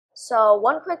So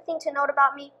one quick thing to note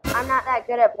about me, I'm not that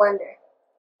good at Blender.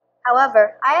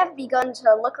 However, I have begun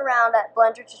to look around at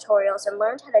Blender tutorials and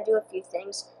learned how to do a few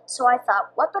things, so I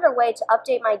thought, what better way to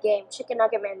update my game, Chicken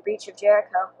Nugget Man Breach of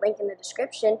Jericho, link in the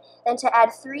description, than to add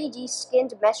 3D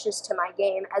skinned meshes to my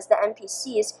game as the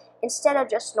NPCs instead of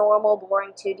just normal,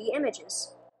 boring 2D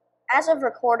images. As of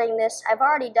recording this, I've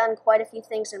already done quite a few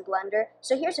things in Blender,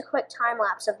 so here's a quick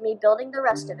time-lapse of me building the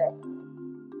rest of it.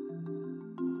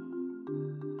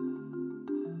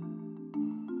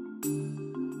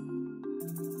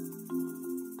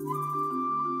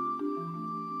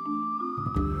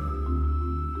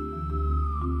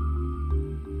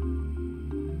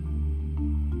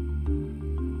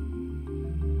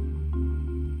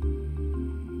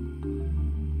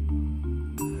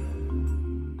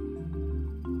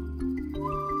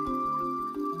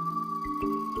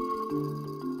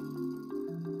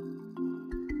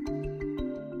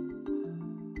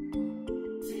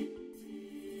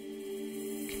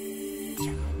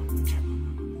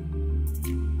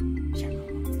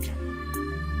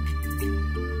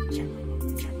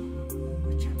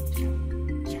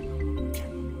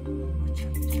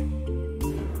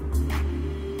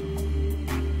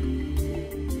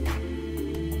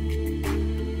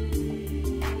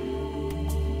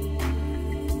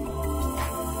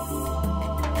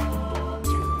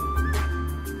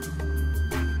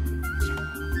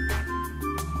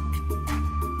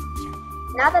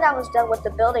 Now that I was done with the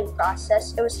building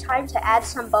process, it was time to add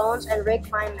some bones and rig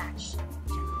my mesh.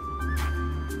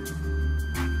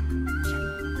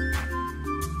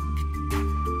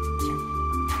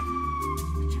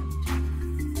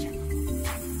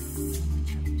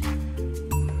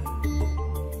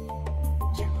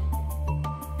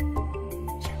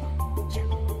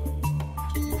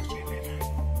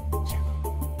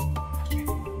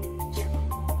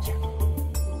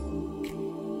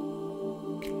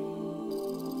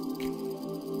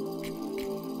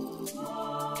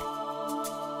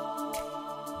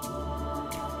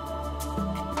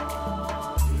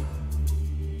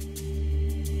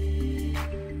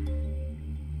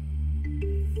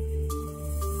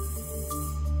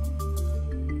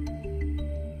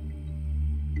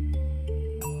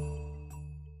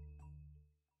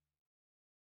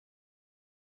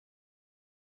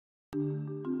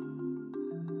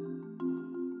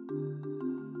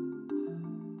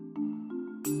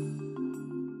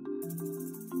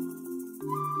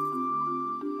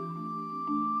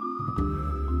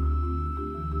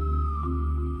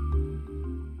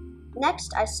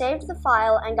 Next, I saved the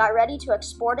file and got ready to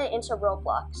export it into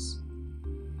Roblox.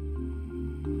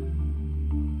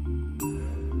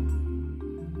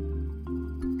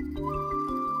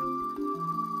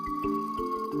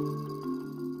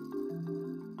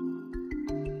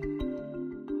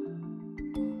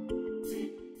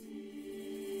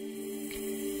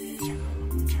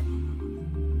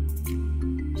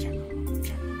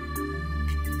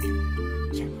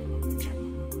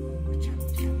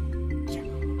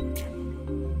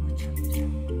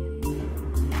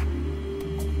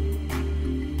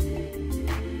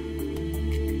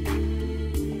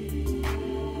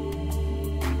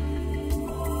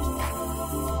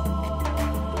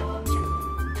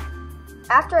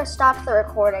 After I stopped the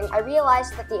recording, I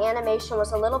realized that the animation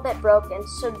was a little bit broken,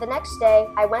 so the next day,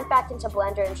 I went back into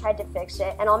Blender and tried to fix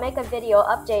it, and I'll make a video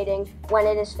updating when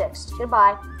it is fixed.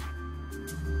 Goodbye.